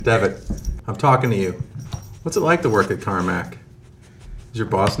Debit, I'm talking to you. What's it like to work at Karmak? Is your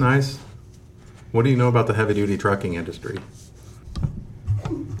boss nice? What do you know about the heavy-duty trucking industry?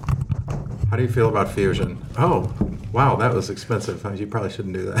 How do you feel about Fusion? Oh, wow, that was expensive. You probably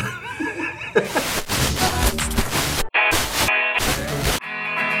shouldn't do that.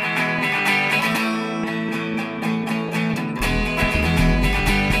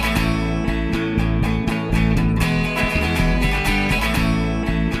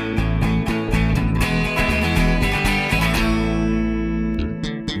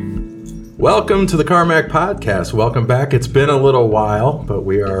 Welcome to the Karmak Podcast. Welcome back. It's been a little while, but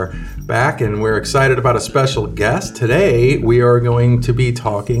we are back and we're excited about a special guest. Today, we are going to be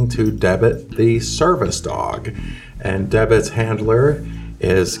talking to Debit the Service Dog. And Debit's handler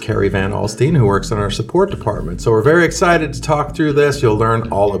is Carrie Van Alstine, who works in our support department. So we're very excited to talk through this. You'll learn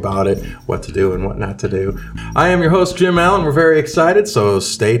all about it, what to do and what not to do. I am your host, Jim Allen. We're very excited, so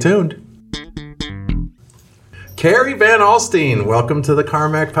stay tuned. Carrie Van Alstine, welcome to the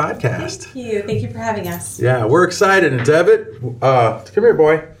Karmak Podcast. Thank you. Thank you for having us. Yeah, we're excited. And Debit, come here,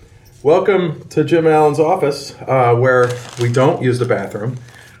 boy. Welcome to Jim Allen's office, where we don't use the bathroom.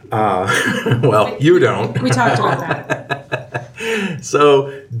 Well, you don't. We talked about that.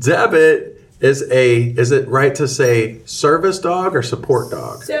 So, Debit is it right to say service dog or support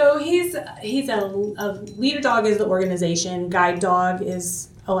dog? So he's a leader dog is the organization. Guide dog is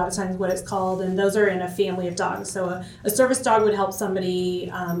a lot of times what it's called, and those are in a family of dogs. So a service dog would help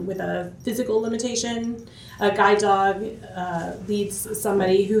somebody with a physical limitation. A guide dog leads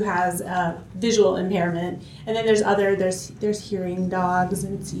somebody who has visual impairment, and then there's hearing dogs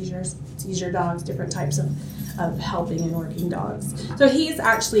and seizure dogs, different types of helping and working dogs. So he's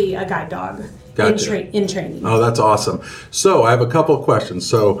actually a guide dog. Gotcha. in training. Oh, that's awesome. So I have a couple of questions.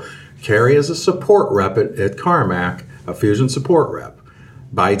 So Carrie is a support rep at Karmak, a Fusion support rep.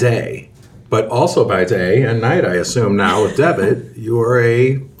 By day, but also by day and night, I assume now with Debit, you're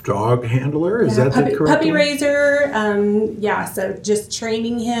a dog handler? Is that the correct puppy raiser, so just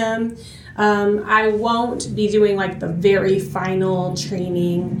training him. I won't be doing like the very final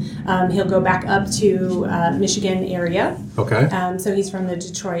training. He'll go back up to Michigan area. Okay. So he's from the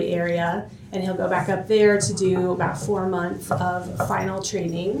Detroit area, and he'll go back up there to do about 4 months of final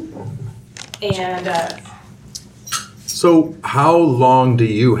training. And so how long do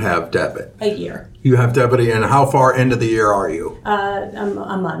you have Debit? A year. You have Debit, and how far into the year are you?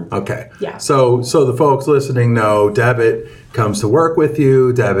 A month. Okay. Yeah. So the folks listening know Debit comes to work with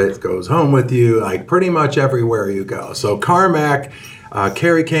you. Debit goes home with you, like pretty much everywhere you go. So Karmak,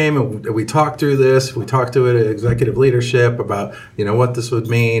 Carrie came and we talked through this. We talked to it at executive leadership about what this would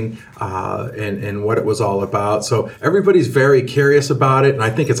mean and what it was all about. So everybody's very curious about it, and I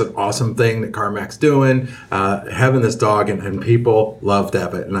think it's an awesome thing that Karmak's doing, having this dog, and people love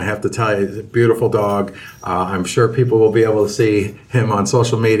Debit. And I have to tell you, it's a beautiful dog. I'm sure people will be able to see him on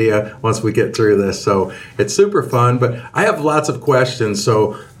social media once we get through this. So it's super fun. But I have lots of questions.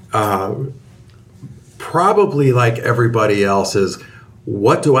 So probably like everybody else is,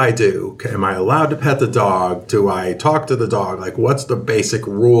 what do I do? Am I allowed to pet the dog? Do I talk to the dog? Like, what's the basic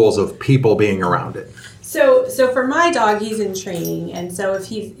rules of people being around it? So for my dog, he's in training, and so if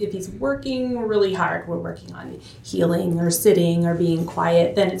he's working really hard, we're working on heeling or sitting or being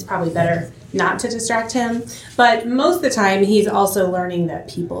quiet, then it's probably better not to distract him. But most of the time, he's also learning that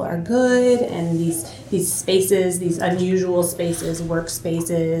people are good, and these spaces, these unusual spaces, work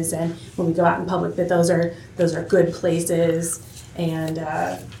spaces, and when we go out in public, that those are good places. And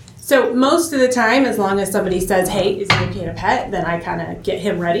so most of the time, as long as somebody says, hey, is it okay to pet, then I kind of get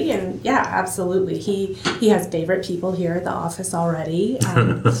him ready. And yeah, absolutely. He has favorite people here at the office already.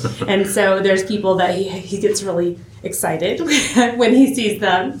 And so there's people that he gets really excited when he sees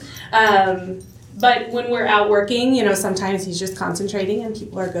them. But when we're out working, sometimes he's just concentrating and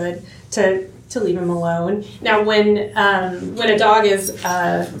people are good to leave him alone. Now, when a dog is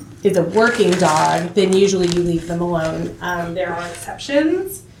a working dog, then usually you leave them alone. There are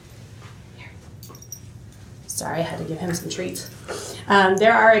exceptions. Sorry, I had to give him some treats.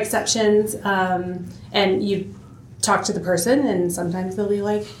 There are exceptions, and you talk to the person, and sometimes they'll be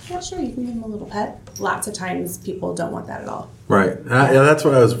like, yeah, sure, you can give him a little pet. Lots of times people don't want that at all. Right. Yeah, that's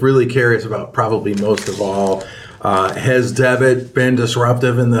what I was really curious about, probably most of all. Has Debit been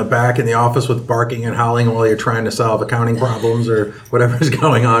disruptive in the office with barking and howling while you're trying to solve accounting problems or whatever's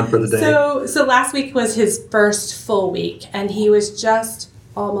going on for the day? So last week was his first full week, and he was just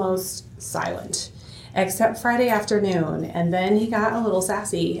almost silent. except Friday afternoon, and then he got a little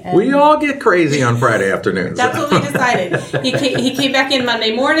sassy. And we all get crazy on Friday afternoons. That's what we decided. He came back in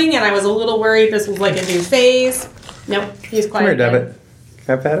Monday morning, and I was a little worried this was like a new phase. Nope, he's quiet. Come here, Debit.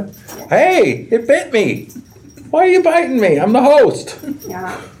 Can I pet him? Hey, it bit me. Why are you biting me? I'm the host.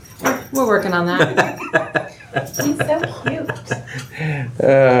 Yeah, we're working on that. He's so cute.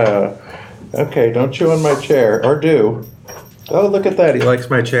 Okay, don't chew on my chair, or do. Oh, look at that. He likes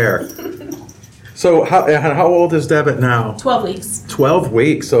my chair. So how old is Debit now? 12 weeks. 12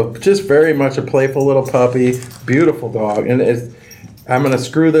 weeks. So just very much a playful little puppy. Beautiful dog. And I'm going to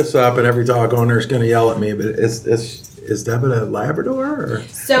screw this up, and every dog owner is going to yell at me, but is Debit a Labrador? Or?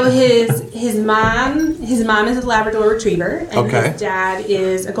 So his mom is a Labrador Retriever, and his dad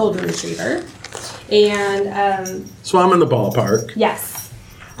is a Golden Retriever. And so I'm in the ballpark. Yes.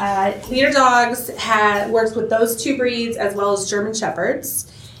 Leader Dogs works with those two breeds as well as German Shepherds.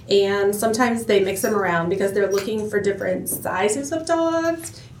 And sometimes they mix them around because they're looking for different sizes of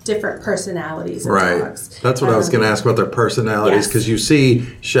dogs, different personalities of dogs. That's what I was going to ask about their personalities, because you see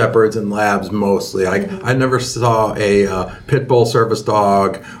Shepherds and Labs mostly. I never saw a Pit Bull service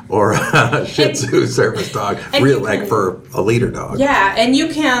dog or a Shih Tzu service dog, for a leader dog. Yeah, and you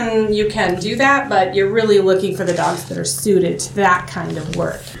can do that, but you're really looking for the dogs that are suited to that kind of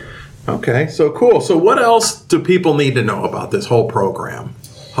work. Okay, so cool. So what else do people need to know about this whole program?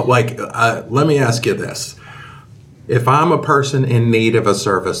 Like, let me ask you this. If I'm a person in need of a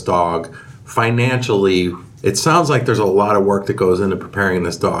service dog, financially, it sounds like there's a lot of work that goes into preparing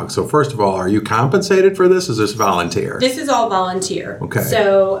this dog. So first of all, are you compensated for this? Is this volunteer? This is all volunteer. Okay.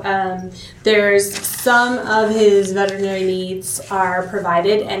 So there's some of his veterinary needs are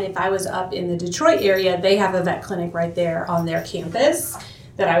provided. And if I was up in the Detroit area, they have a vet clinic right there on their campus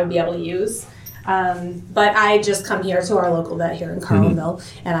that I would be able to use. But I just come here to our local vet here in Carlinville,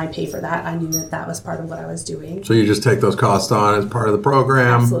 and I pay for that. I knew that was part of what I was doing. So you just take those costs on as part of the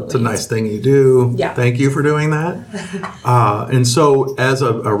program. Absolutely. It's a nice thing you do. Yeah. Thank you for doing that. And so as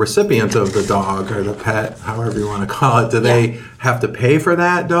a recipient of the dog or the pet, however you want to call it, do they have to pay for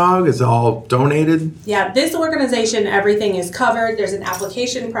that dog? Is it all donated? Yeah, this organization, everything is covered. There's an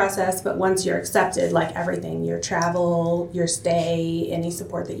application process, but once you're accepted, like everything, your travel, your stay, any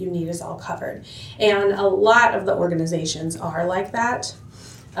support that you need is all covered. And a lot of the organizations are like that.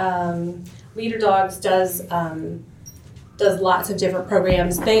 Leader Dogs does lots of different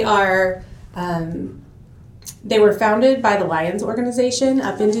programs. They were founded by the Lions organization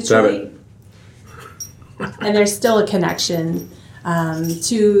up in Detroit. And there's still a connection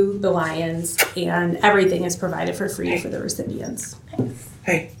to the Lions, and everything is provided for free for the recipients.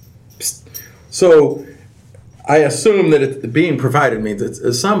 Hey. Psst. So I assume that it's being provided means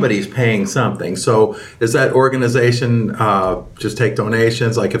that somebody's paying something. So does that organization just take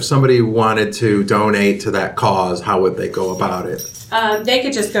donations? Like if somebody wanted to donate to that cause, how would they go about it? They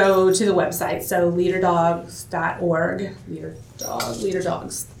could just go to the website, so leaderdogs.org. Leader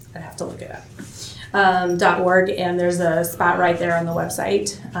Dogs. I'd have to look it up. .org, and there's a spot right there on the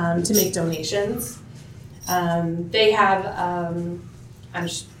website to make donations. They have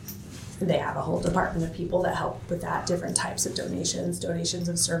they have a whole department of people that help with that, different types of donations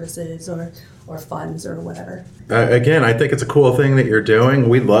of services or funds or whatever. Again, I think it's a cool thing that you're doing.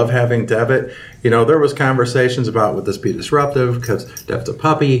 We love having Debit. You know, there was conversations about would this be disruptive because Debit's a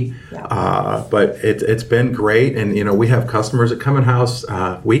puppy, but it's been great. And, you know, we have customers that come in house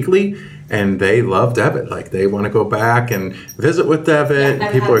weekly, and they love Debit. Like, they want to go back and visit with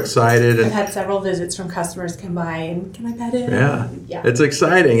Debit. People are excited. I've had several visits from customers come by and, can I pet him? Yeah. It's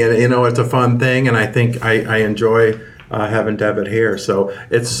exciting. And, you know, it's a fun thing. And I think I enjoy having Debit here. So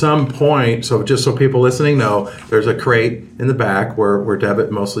at some point, so just so people listening know, there's a crate in the back where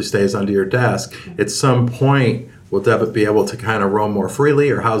Debit mostly stays under your desk. At some point, will Debit be able to kind of roam more freely,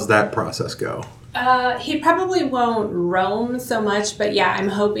 or how's that process go? He probably won't roam so much, but yeah, I'm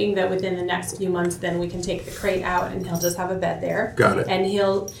hoping that within the next few months, then we can take the crate out and he'll just have a bed there. Got it. And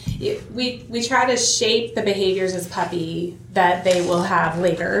we try to shape the behaviors as puppy that they will have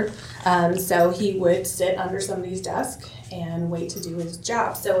later. So he would sit under somebody's desk and wait to do his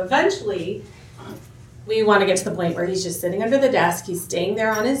job. So eventually, we want to get to the point where he's just sitting under the desk, he's staying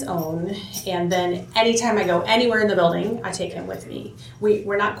there on his own, and then anytime I go anywhere in the building, I take him with me.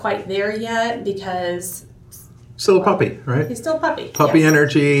 We're not quite there yet because... Still a puppy, right? He's still a puppy. Puppy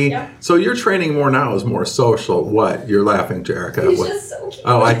energy. Yep. So your training more now is more social. What? You're laughing, Jerica. He's just so cute.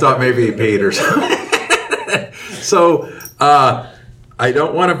 Oh, I thought maybe he peed or something. So, I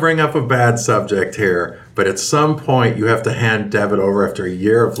don't want to bring up a bad subject here, but at some point you have to hand Debit over after a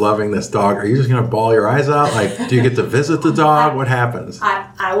year of loving this dog. Are you just going to bawl your eyes out? Like, do you get to visit the dog? What happens?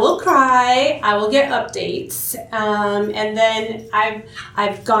 I will cry. I will get updates. And then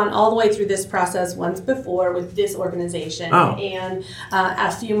I've gone all the way through this process once before with this organization. And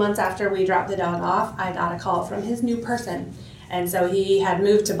a few months after we dropped the dog off, I got a call from his new person. And so he had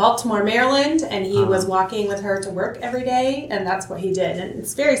moved to Baltimore, Maryland, and he was walking with her to work every day, and that's what he did. And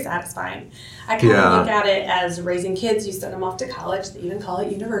it's very satisfying. I kind of look at it as raising kids. You send them off to college. They even call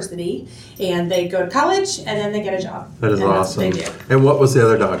it university. And they go to college, and then they get a job. That is and awesome. That's what they do. And what was the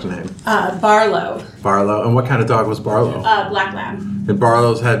other dog's name? Barlow. Barlow. And what kind of dog was Barlow? Black Lab. And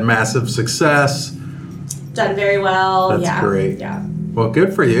Barlow's had massive success. Done very well. That's great. Yeah. Well,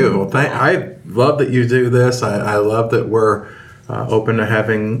 good for you. Well, I love that you do this. I love that we're open to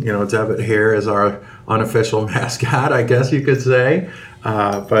having Debit here as our unofficial mascot, I guess you could say.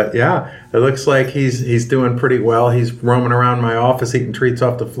 But yeah, it looks like he's doing pretty well. He's roaming around my office eating treats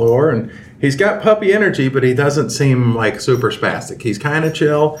off the floor, and he's got puppy energy, but he doesn't seem like super spastic. He's kind of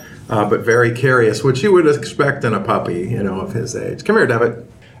chill, but very curious, which you would expect in a puppy, of his age. Come here, Debit.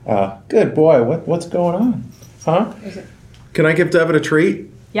 Good boy. What's going on? Huh? Can I give Debit a treat?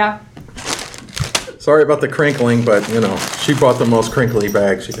 Yeah. Sorry about the crinkling, but she bought the most crinkly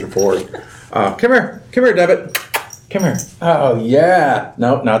bag she could afford. Come here, Debit. Come here. Oh yeah.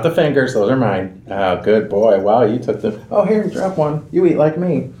 No, not the fingers. Those are mine. Oh, good boy. Wow, you took them. Oh, here, drop one. You eat like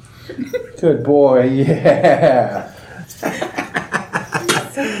me. Good boy. Yeah.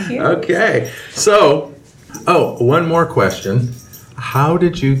 So cute. Okay. So, one more question. How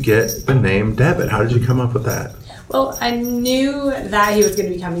did you get the name Debit? How did you come up with that? Well, I knew that he was going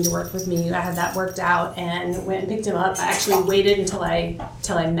to be coming to work with me. I had that worked out and went and picked him up. I actually waited until I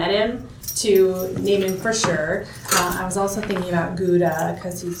met him to name him for sure. I was also thinking about Gouda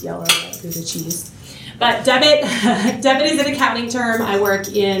because he's yellow, like Gouda cheese. But debit is an accounting term. I work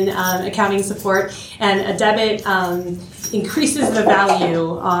in accounting support, and a debit increases the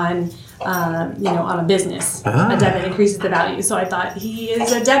value on a business. A debit increases the value. So I thought he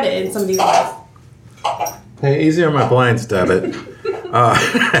is a debit in somebody's life. Hey, easy on my blinds, Debit.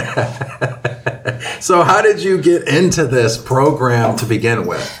 So how did you get into this program to begin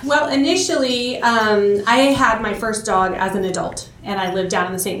with? Well, initially, I had my first dog as an adult, and I lived down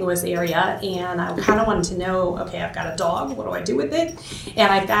in the St. Louis area, and I kind of wanted to know, okay, I've got a dog, what do I do with it?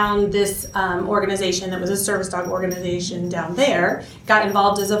 And I found this organization that was a service dog organization down there, got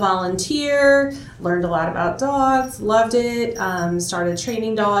involved as a volunteer, learned a lot about dogs, loved it, started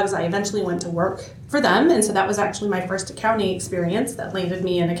training dogs. I eventually went to work for them, and so that was actually my first accounting experience that landed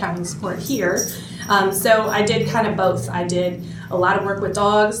me in accounting support here. So I did kind of both. I did a lot of work with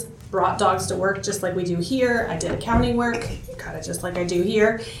dogs, brought dogs to work just like we do here. I did accounting work, kind of just like I do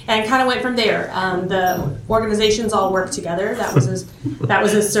here, and kind of went from there. The organizations all work together. That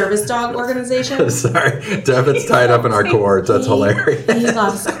was a service dog organization. Sorry, Debit's tied up in our cords. That's hilarious. He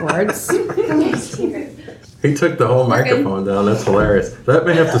loves cords. He took the whole microphone down. That's hilarious. That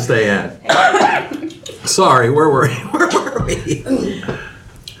may have to stay in. Sorry, where were we?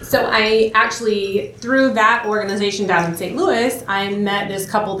 So I actually, through that organization down in St. Louis, I met this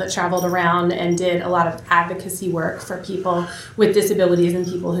couple that traveled around and did a lot of advocacy work for people with disabilities and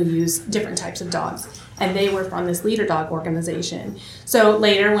people who use different types of dogs. And they were from this leader dog organization. So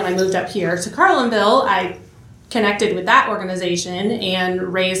later, when I moved up here to Carlinville, I connected with that organization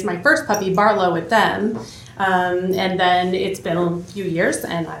and raised my first puppy, Barlow, with them. And then it's been a few years,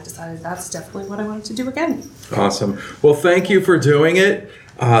 and I decided that's definitely what I wanted to do again. Awesome. Well, thank you for doing it.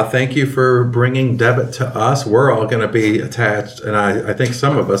 Thank you for bringing Debit to us. We're all going to be attached, and I think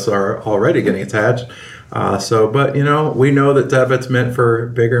some of us are already getting attached. But we know that Debit's meant for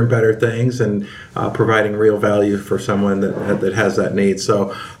bigger and better things and providing real value for someone that has that need.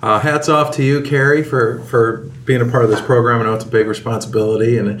 So hats off to you, Carrie, for being a part of this program. I know it's a big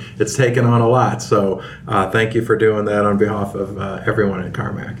responsibility and it's taken on a lot. So thank you for doing that on behalf of everyone at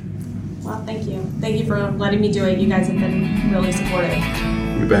Karmak. Well, thank you. Thank you for letting me do it. You guys have been really supportive.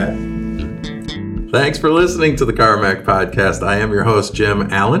 You bet. Thanks for listening to the Karmak Podcast. I am your host,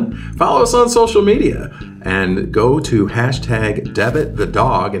 Jim Allen. Follow us on social media and go to hashtag Debit the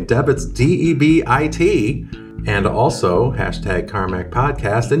Dog, and Debit's DEBIT, and also hashtag Karmak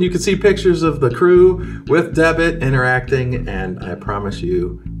Podcast. And you can see pictures of the crew with Debit interacting, and I promise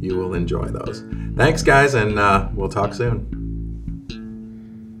you will enjoy those. Thanks, guys, and we'll talk soon.